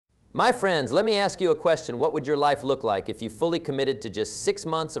My friends, let me ask you a question. What would your life look like if you fully committed to just 6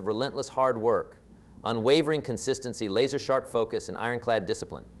 months of relentless hard work, unwavering consistency, laser-sharp focus, and ironclad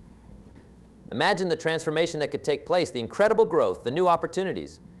discipline? Imagine the transformation that could take place, the incredible growth, the new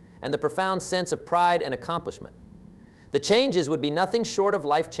opportunities, and the profound sense of pride and accomplishment. The changes would be nothing short of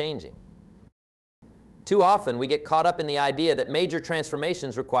life-changing. Too often, we get caught up in the idea that major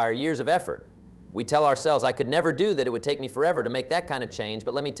transformations require years of effort. We tell ourselves, I could never do that, it would take me forever to make that kind of change,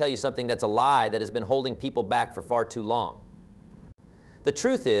 but let me tell you something that's a lie that has been holding people back for far too long. The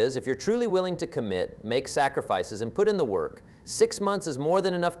truth is, if you're truly willing to commit, make sacrifices, and put in the work, 6 months is more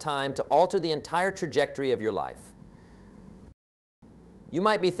than enough time to alter the entire trajectory of your life. You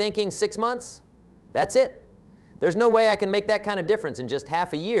might be thinking, 6 months? That's it. There's no way I can make that kind of difference in just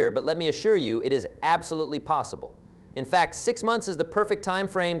half a year, but let me assure you, it is absolutely possible. In fact, 6 months is the perfect time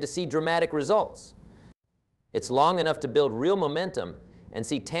frame to see dramatic results. It's long enough to build real momentum and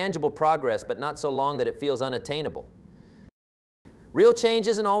see tangible progress, but not so long that it feels unattainable. Real change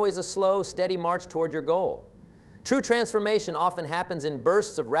isn't always a slow, steady march toward your goal. True transformation often happens in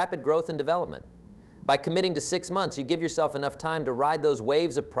bursts of rapid growth and development. By committing to 6 months, you give yourself enough time to ride those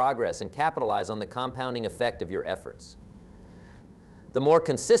waves of progress and capitalize on the compounding effect of your efforts. The more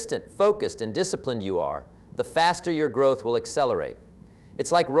consistent, focused, and disciplined you are, the faster your growth will accelerate.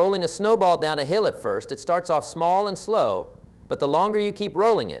 It's like rolling a snowball down a hill at first. It starts off small and slow, but the longer you keep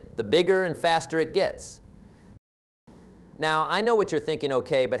rolling it, the bigger and faster it gets. Now, I know what you're thinking,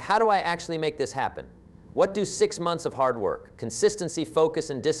 okay, but how do I actually make this happen? What do 6 months of hard work, consistency, focus,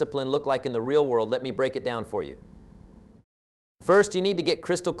 and discipline look like in the real world? Let me break it down for you. First, you need to get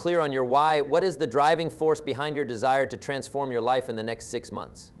crystal clear on your why. What is the driving force behind your desire to transform your life in the next 6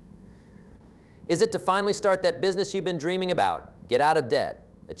 months? Is it to finally start that business you've been dreaming about, get out of debt,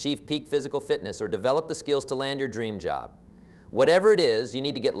 achieve peak physical fitness, or develop the skills to land your dream job? Whatever it is, you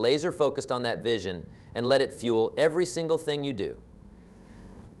need to get laser focused on that vision and let it fuel every single thing you do.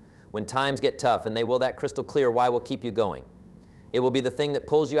 When times get tough, and they will, that crystal clear why will keep you going. It will be the thing that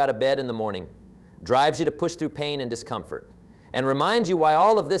pulls you out of bed in the morning, drives you to push through pain and discomfort, and reminds you why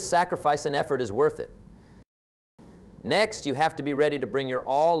all of this sacrifice and effort is worth it. Next, you have to be ready to bring your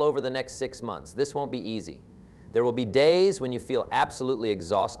all over the next 6 months. This won't be easy. There will be days when you feel absolutely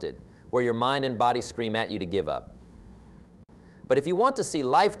exhausted, where your mind and body scream at you to give up. But if you want to see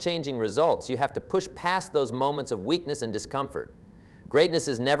life-changing results, you have to push past those moments of weakness and discomfort. Greatness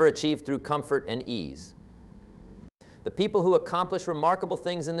is never achieved through comfort and ease. The people who accomplish remarkable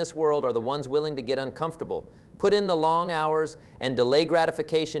things in this world are the ones willing to get uncomfortable, put in the long hours, and delay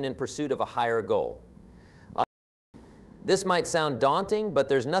gratification in pursuit of a higher goal. This might sound daunting, but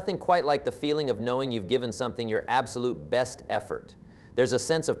there's nothing quite like the feeling of knowing you've given something your absolute best effort. There's a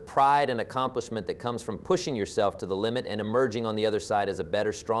sense of pride and accomplishment that comes from pushing yourself to the limit and emerging on the other side as a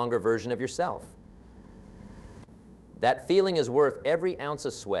better, stronger version of yourself. That feeling is worth every ounce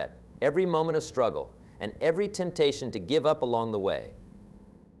of sweat, every moment of struggle, and every temptation to give up along the way.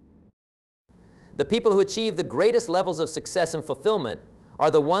 The people who achieve the greatest levels of success and fulfillment are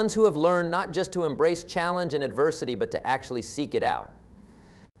the ones who have learned not just to embrace challenge and adversity, but to actually seek it out.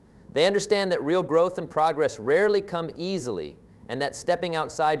 They understand that real growth and progress rarely come easily, and that stepping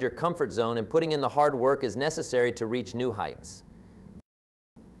outside your comfort zone and putting in the hard work is necessary to reach new heights.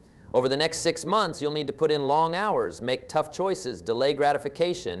 Over the next 6 months, you'll need to put in long hours, make tough choices, delay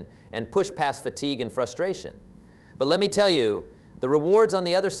gratification, and push past fatigue and frustration. But let me tell you, the rewards on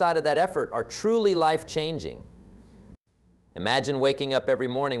the other side of that effort are truly life-changing. Imagine waking up every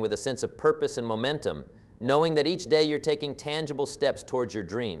morning with a sense of purpose and momentum, knowing that each day you're taking tangible steps towards your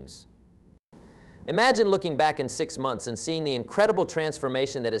dreams. Imagine looking back in 6 months and seeing the incredible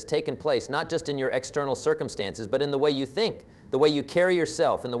transformation that has taken place, not just in your external circumstances, but in the way you think, the way you carry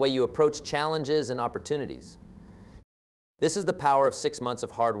yourself, and the way you approach challenges and opportunities. This is the power of 6 months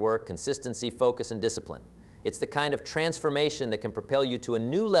of hard work, consistency, focus, and discipline. It's the kind of transformation that can propel you to a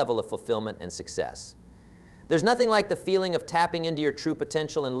new level of fulfillment and success. There's nothing like the feeling of tapping into your true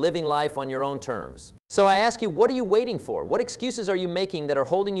potential and living life on your own terms. So I ask you, what are you waiting for? What excuses are you making that are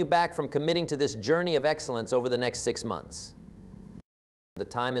holding you back from committing to this journey of excellence over the next 6 months? The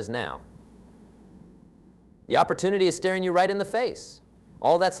time is now. The opportunity is staring you right in the face.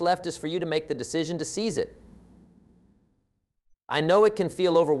 All that's left is for you to make the decision to seize it. I know it can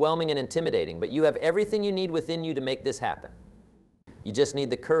feel overwhelming and intimidating, but you have everything you need within you to make this happen. You just need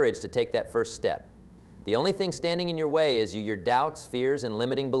the courage to take that first step. The only thing standing in your way is your doubts, fears, and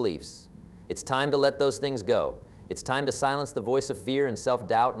limiting beliefs. It's time to let those things go. It's time to silence the voice of fear and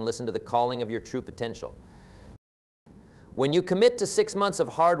self-doubt and listen to the calling of your true potential. When you commit to 6 months of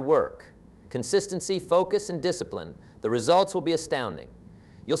hard work, consistency, focus, and discipline, the results will be astounding.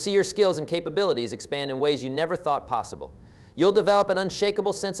 You'll see your skills and capabilities expand in ways you never thought possible. You'll develop an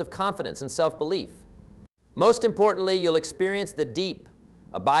unshakable sense of confidence and self-belief. Most importantly, you'll experience the deep,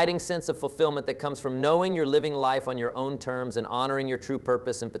 abiding sense of fulfillment that comes from knowing you're living life on your own terms and honoring your true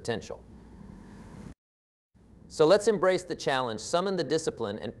purpose and potential. So let's embrace the challenge, summon the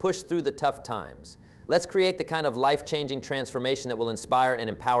discipline, and push through the tough times. Let's create the kind of life-changing transformation that will inspire and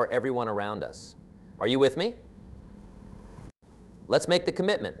empower everyone around us. Are you with me? Let's make the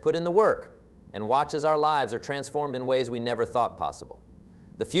commitment, put in the work, and watch as our lives are transformed in ways we never thought possible.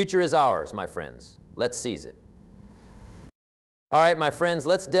 The future is ours, my friends. Let's seize it. All right, my friends,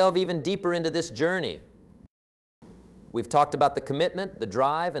 let's delve even deeper into this journey. We've talked about the commitment, the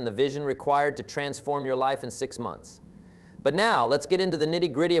drive, and the vision required to transform your life in 6 months. But now, let's get into the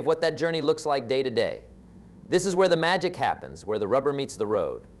nitty-gritty of what that journey looks like day to day. This is where the magic happens, where the rubber meets the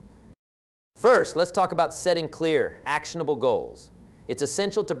road. First, let's talk about setting clear, actionable goals. It's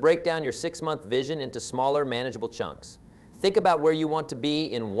essential to break down your 6-month vision into smaller, manageable chunks. Think about where you want to be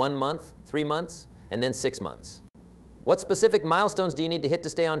in 1 month, 3 months, and then 6 months. What specific milestones do you need to hit to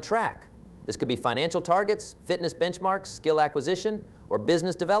stay on track? This could be financial targets, fitness benchmarks, skill acquisition, or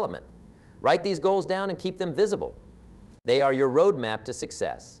business development. Write these goals down and keep them visible. They are your roadmap to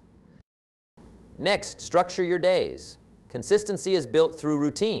success. Next, structure your days. Consistency is built through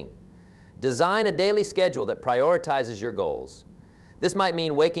routine. Design a daily schedule that prioritizes your goals. This might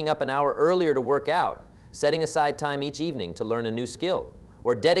mean waking up an hour earlier to work out, setting aside time each evening to learn a new skill,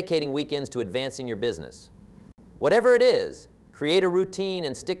 or dedicating weekends to advancing your business. Whatever it is, create a routine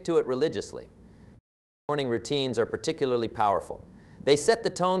and stick to it religiously. Morning routines are particularly powerful. They set the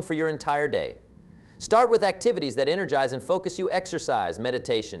tone for your entire day. Start with activities that energize and focus you: exercise,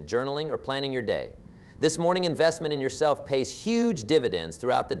 meditation, journaling, or planning your day. This morning investment in yourself pays huge dividends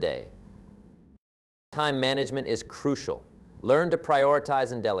throughout the day. Time management is crucial. Learn to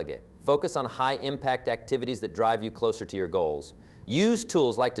prioritize and delegate. Focus on high-impact activities that drive you closer to your goals. Use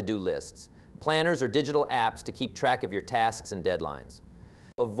tools like to-do lists, planners, or digital apps to keep track of your tasks and deadlines.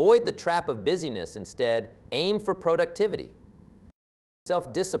 Avoid the trap of busyness. Instead, aim for productivity.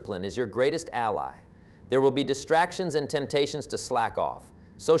 Self-discipline is your greatest ally. There will be distractions and temptations to slack off.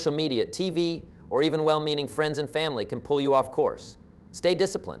 Social media, TV, or even well-meaning friends and family can pull you off course. Stay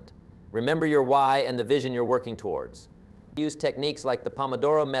disciplined. Remember your why and the vision you're working towards. Use techniques like the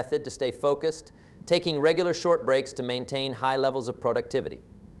Pomodoro method to stay focused, taking regular short breaks to maintain high levels of productivity.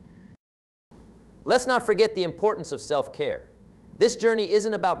 Let's not forget the importance of self-care. This journey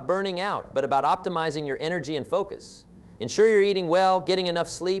isn't about burning out, but about optimizing your energy and focus. Ensure you're eating well, getting enough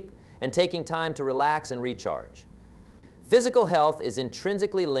sleep, and taking time to relax and recharge. Physical health is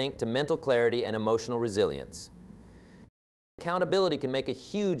intrinsically linked to mental clarity and emotional resilience. Accountability can make a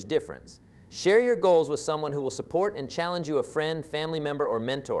huge difference. Share your goals with someone who will support and challenge you: a friend, family member, or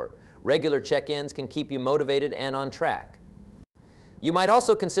mentor. Regular check-ins can keep you motivated and on track. You might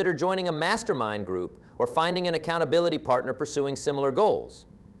also consider joining a mastermind group or finding an accountability partner pursuing similar goals.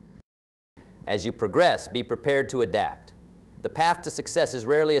 As you progress, be prepared to adapt. The path to success is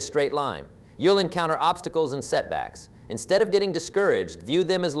rarely a straight line. You'll encounter obstacles and setbacks. Instead of getting discouraged, view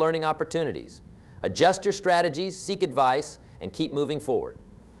them as learning opportunities. Adjust your strategies, seek advice, and keep moving forward.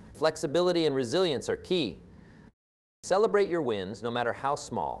 Flexibility and resilience are key. Celebrate your wins, no matter how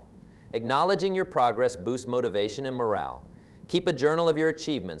small. Acknowledging your progress boosts motivation and morale. Keep a journal of your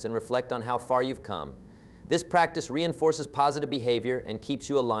achievements and reflect on how far you've come. This practice reinforces positive behavior and keeps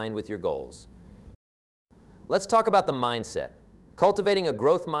you aligned with your goals. Let's talk about the mindset. Cultivating a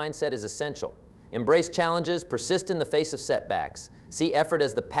growth mindset is essential. Embrace challenges, persist in the face of setbacks, see effort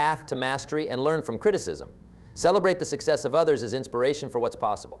as the path to mastery, and learn from criticism. Celebrate the success of others as inspiration for what's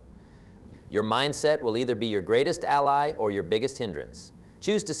possible. Your mindset will either be your greatest ally or your biggest hindrance.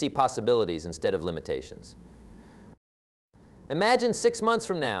 Choose to see possibilities instead of limitations. Imagine 6 months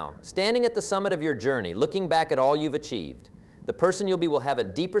from now, standing at the summit of your journey, looking back at all you've achieved. The person you'll be will have a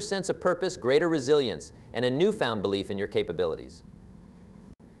deeper sense of purpose, greater resilience, and a newfound belief in your capabilities.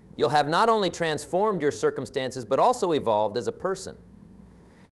 You'll have not only transformed your circumstances, but also evolved as a person.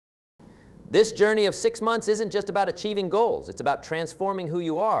 This journey of 6 months isn't just about achieving goals. It's about transforming who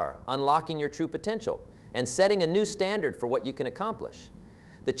you are, unlocking your true potential, and setting a new standard for what you can accomplish.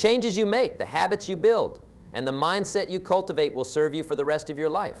 The changes you make, the habits you build, and the mindset you cultivate will serve you for the rest of your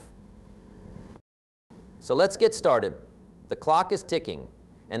life. So let's get started. The clock is ticking,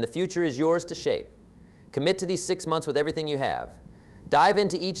 and the future is yours to shape. Commit to these 6 months with everything you have. Dive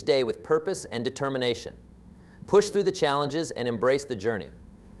into each day with purpose and determination. Push through the challenges and embrace the journey.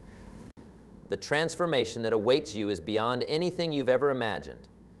 The transformation that awaits you is beyond anything you've ever imagined.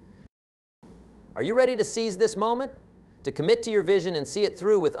 Are you ready to seize this moment? To commit to your vision and see it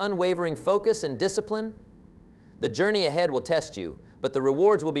through with unwavering focus and discipline? The journey ahead will test you, but the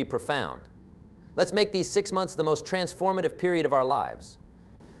rewards will be profound. Let's make these 6 months the most transformative period of our lives.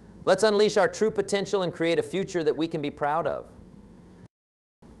 Let's unleash our true potential and create a future that we can be proud of.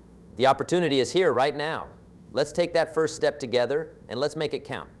 The opportunity is here right now. Let's take that first step together and let's make it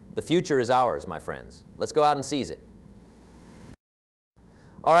count. The future is ours, my friends. Let's go out and seize it.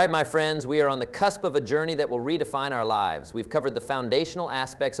 All right, my friends, we are on the cusp of a journey that will redefine our lives. We've covered the foundational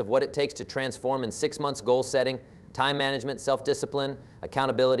aspects of what it takes to transform in 6 months: goal setting, time management, self-discipline,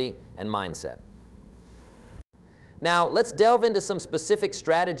 accountability, and mindset. Now, let's delve into some specific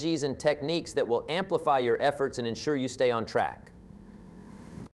strategies and techniques that will amplify your efforts and ensure you stay on track.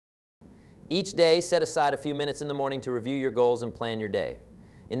 Each day, set aside a few minutes in the morning to review your goals and plan your day.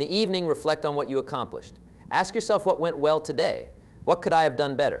 In the evening, reflect on what you accomplished. Ask yourself what went well today. What could I have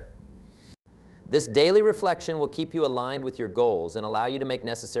done better? This daily reflection will keep you aligned with your goals and allow you to make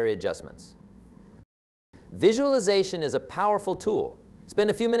necessary adjustments. Visualization is a powerful tool. Spend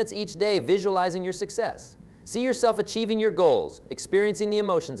a few minutes each day visualizing your success. See yourself achieving your goals, experiencing the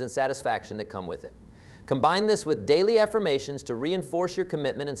emotions and satisfaction that come with it. Combine this with daily affirmations to reinforce your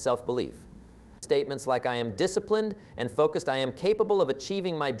commitment and self-belief. Statements like, I am disciplined and focused, I am capable of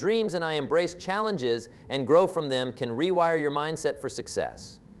achieving my dreams, and I embrace challenges and grow from them can rewire your mindset for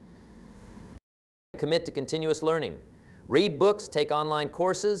success. Commit to continuous learning. Read books, take online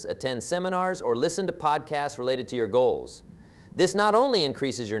courses, attend seminars, or listen to podcasts related to your goals. This not only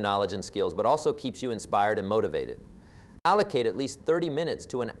increases your knowledge and skills, but also keeps you inspired and motivated. Allocate at least 30 minutes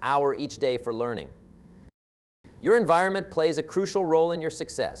to an hour each day for learning. Your environment plays a crucial role in your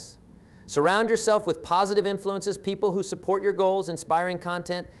success. Surround yourself with positive influences, people who support your goals, inspiring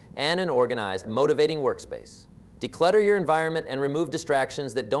content, and an organized, motivating workspace. Declutter your environment and remove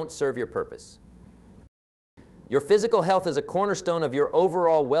distractions that don't serve your purpose. Your physical health is a cornerstone of your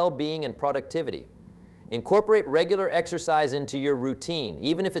overall well-being and productivity. Incorporate regular exercise into your routine,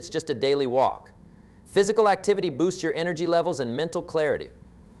 even if it's just a daily walk. Physical activity boosts your energy levels and mental clarity.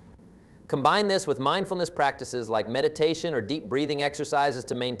 Combine this with mindfulness practices like meditation or deep breathing exercises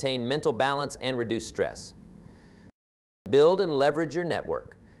to maintain mental balance and reduce stress. Build and leverage your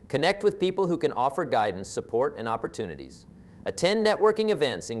network. Connect with people who can offer guidance, support, and opportunities. Attend networking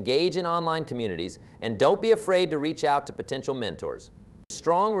events, engage in online communities, and don't be afraid to reach out to potential mentors.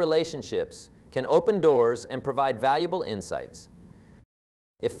 Strong relationships can open doors and provide valuable insights.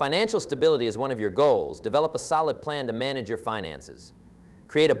 If financial stability is one of your goals, develop a solid plan to manage your finances.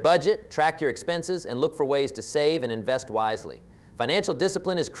 Create a budget, track your expenses, and look for ways to save and invest wisely. Financial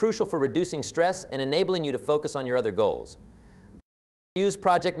discipline is crucial for reducing stress and enabling you to focus on your other goals. Use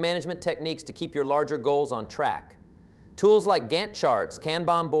project management techniques to keep your larger goals on track. Tools like Gantt charts,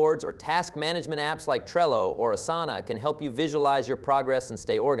 Kanban boards, or task management apps like Trello or Asana can help you visualize your progress and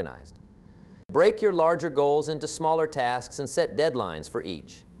stay organized. Break your larger goals into smaller tasks and set deadlines for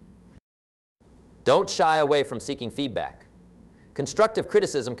each. Don't shy away from seeking feedback. Constructive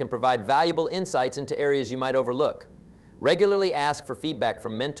criticism can provide valuable insights into areas you might overlook. Regularly ask for feedback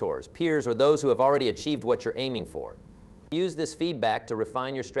from mentors, peers, or those who have already achieved what you're aiming for. Use this feedback to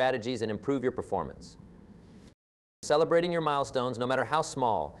refine your strategies and improve your performance. Celebrating your milestones, no matter how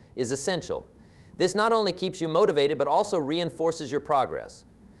small, is essential. This not only keeps you motivated, but also reinforces your progress.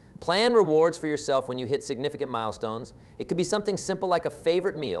 Plan rewards for yourself when you hit significant milestones. It could be something simple like a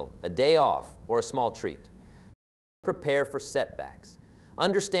favorite meal, a day off, or a small treat. Prepare for setbacks.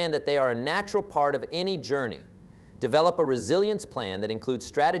 Understand that they are a natural part of any journey. Develop a resilience plan that includes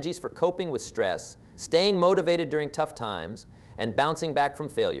strategies for coping with stress, staying motivated during tough times, and bouncing back from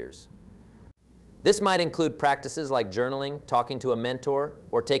failures. This might include practices like journaling, talking to a mentor,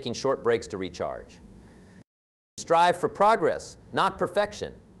 or taking short breaks to recharge. Strive for progress, not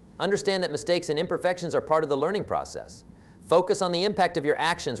perfection. Understand that mistakes and imperfections are part of the learning process. Focus on the impact of your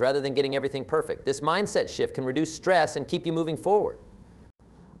actions rather than getting everything perfect. This mindset shift can reduce stress and keep you moving forward.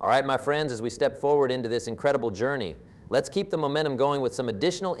 All right, my friends, as we step forward into this incredible journey, let's keep the momentum going with some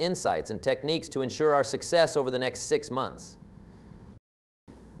additional insights and techniques to ensure our success over the next 6 months.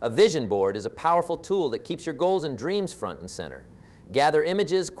 A vision board is a powerful tool that keeps your goals and dreams front and center. Gather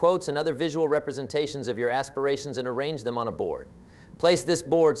images, quotes, and other visual representations of your aspirations and arrange them on a board. Place this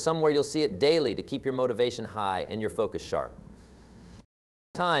board somewhere you'll see it daily to keep your motivation high and your focus sharp.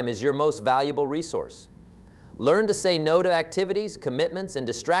 Time is your most valuable resource. Learn to say no to activities, commitments, and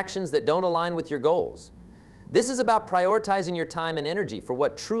distractions that don't align with your goals. This is about prioritizing your time and energy for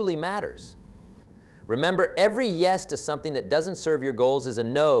what truly matters. Remember, every yes to something that doesn't serve your goals is a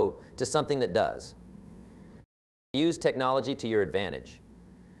no to something that does. Use technology to your advantage.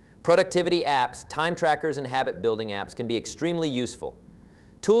 Productivity apps, time trackers, and habit-building apps can be extremely useful.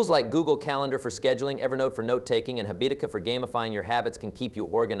 Tools like Google Calendar for scheduling, Evernote for note-taking, and Habitica for gamifying your habits can keep you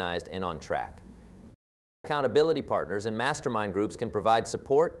organized and on track. Accountability partners and mastermind groups can provide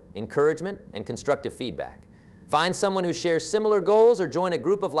support, encouragement, and constructive feedback. Find someone who shares similar goals or join a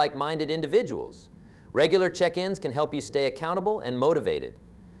group of like-minded individuals. Regular check-ins can help you stay accountable and motivated.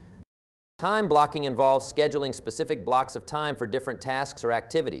 Time blocking involves scheduling specific blocks of time for different tasks or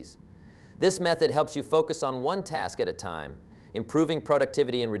activities. This method helps you focus on one task at a time, improving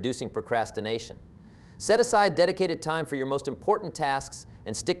productivity and reducing procrastination. Set aside dedicated time for your most important tasks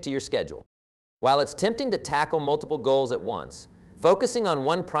and stick to your schedule. While it's tempting to tackle multiple goals at once, focusing on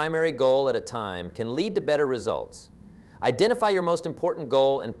one primary goal at a time can lead to better results. Identify your most important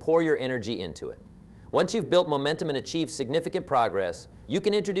goal and pour your energy into it. Once you've built momentum and achieved significant progress, you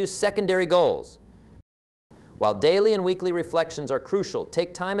can introduce secondary goals. While daily and weekly reflections are crucial,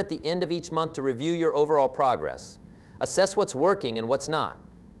 take time at the end of each month to review your overall progress. Assess what's working and what's not.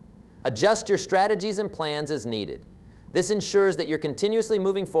 Adjust your strategies and plans as needed. This ensures that you're continuously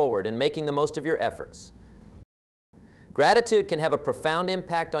moving forward and making the most of your efforts. Gratitude can have a profound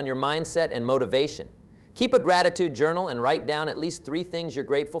impact on your mindset and motivation. Keep a gratitude journal and write down at least 3 things you're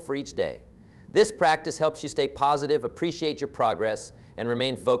grateful for each day. This practice helps you stay positive, appreciate your progress, and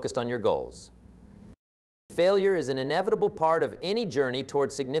remain focused on your goals. Failure is an inevitable part of any journey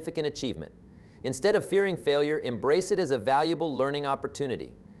toward significant achievement. Instead of fearing failure, embrace it as a valuable learning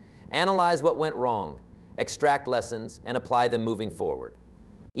opportunity. Analyze what went wrong, extract lessons, and apply them moving forward.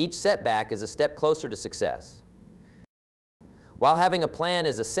 Each setback is a step closer to success. While having a plan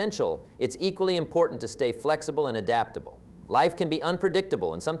is essential, it's equally important to stay flexible and adaptable. Life can be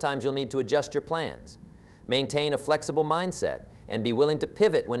unpredictable, and sometimes you'll need to adjust your plans. Maintain a flexible mindset and be willing to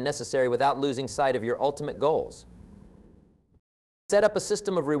pivot when necessary without losing sight of your ultimate goals. Set up a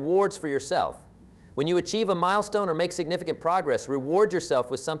system of rewards for yourself. When you achieve a milestone or make significant progress, reward yourself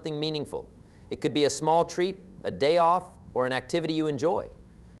with something meaningful. It could be a small treat, a day off, or an activity you enjoy.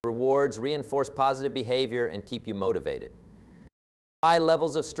 Rewards reinforce positive behavior and keep you motivated. High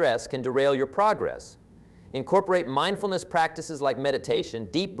levels of stress can derail your progress. Incorporate mindfulness practices like meditation,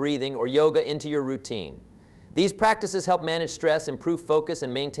 deep breathing, or yoga into your routine. These practices help manage stress, improve focus,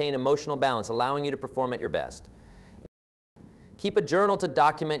 and maintain emotional balance, allowing you to perform at your best. Keep a journal to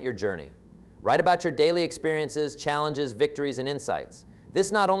document your journey. Write about your daily experiences, challenges, victories, and insights.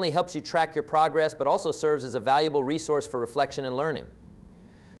 This not only helps you track your progress, but also serves as a valuable resource for reflection and learning.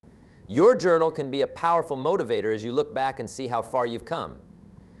 Your journal can be a powerful motivator as you look back and see how far you've come.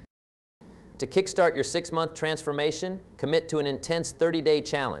 To kickstart your 6-month transformation, commit to an intense 30-day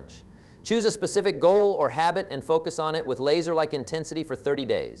challenge. Choose a specific goal or habit and focus on it with laser-like intensity for 30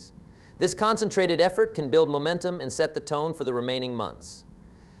 days. This concentrated effort can build momentum and set the tone for the remaining months.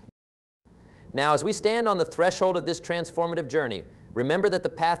 Now, as we stand on the threshold of this transformative journey, remember that the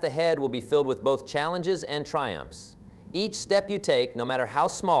path ahead will be filled with both challenges and triumphs. Each step you take, no matter how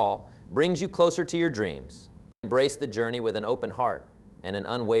small, brings you closer to your dreams. Embrace the journey with an open heart and an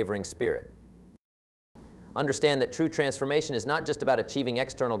unwavering spirit. Understand that true transformation is not just about achieving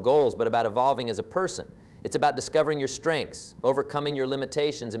external goals, but about evolving as a person. It's about discovering your strengths, overcoming your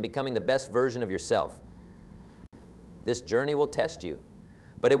limitations, and becoming the best version of yourself. This journey will test you,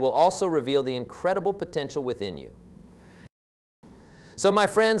 but it will also reveal the incredible potential within you. So my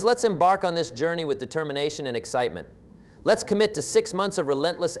friends, let's embark on this journey with determination and excitement. Let's commit to 6 months of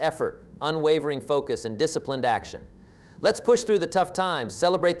relentless effort, unwavering focus, and disciplined action. Let's push through the tough times,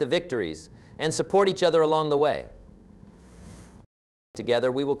 celebrate the victories, and support each other along the way.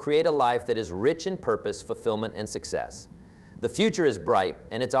 Together, we will create a life that is rich in purpose, fulfillment, and success. The future is bright,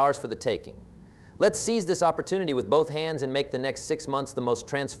 and it's ours for the taking. Let's seize this opportunity with both hands and make the next 6 months the most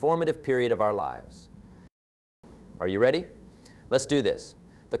transformative period of our lives. Are you ready? Let's do this.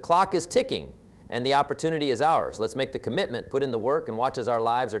 The clock is ticking, and the opportunity is ours. Let's make the commitment, put in the work, and watch as our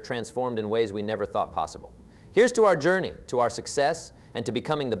lives are transformed in ways we never thought possible. Here's to our journey, to our success, and to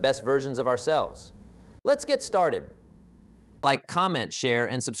becoming the best versions of ourselves. Let's get started. Like, comment, share,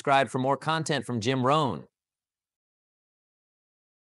 and subscribe for more content from Jim Rohn.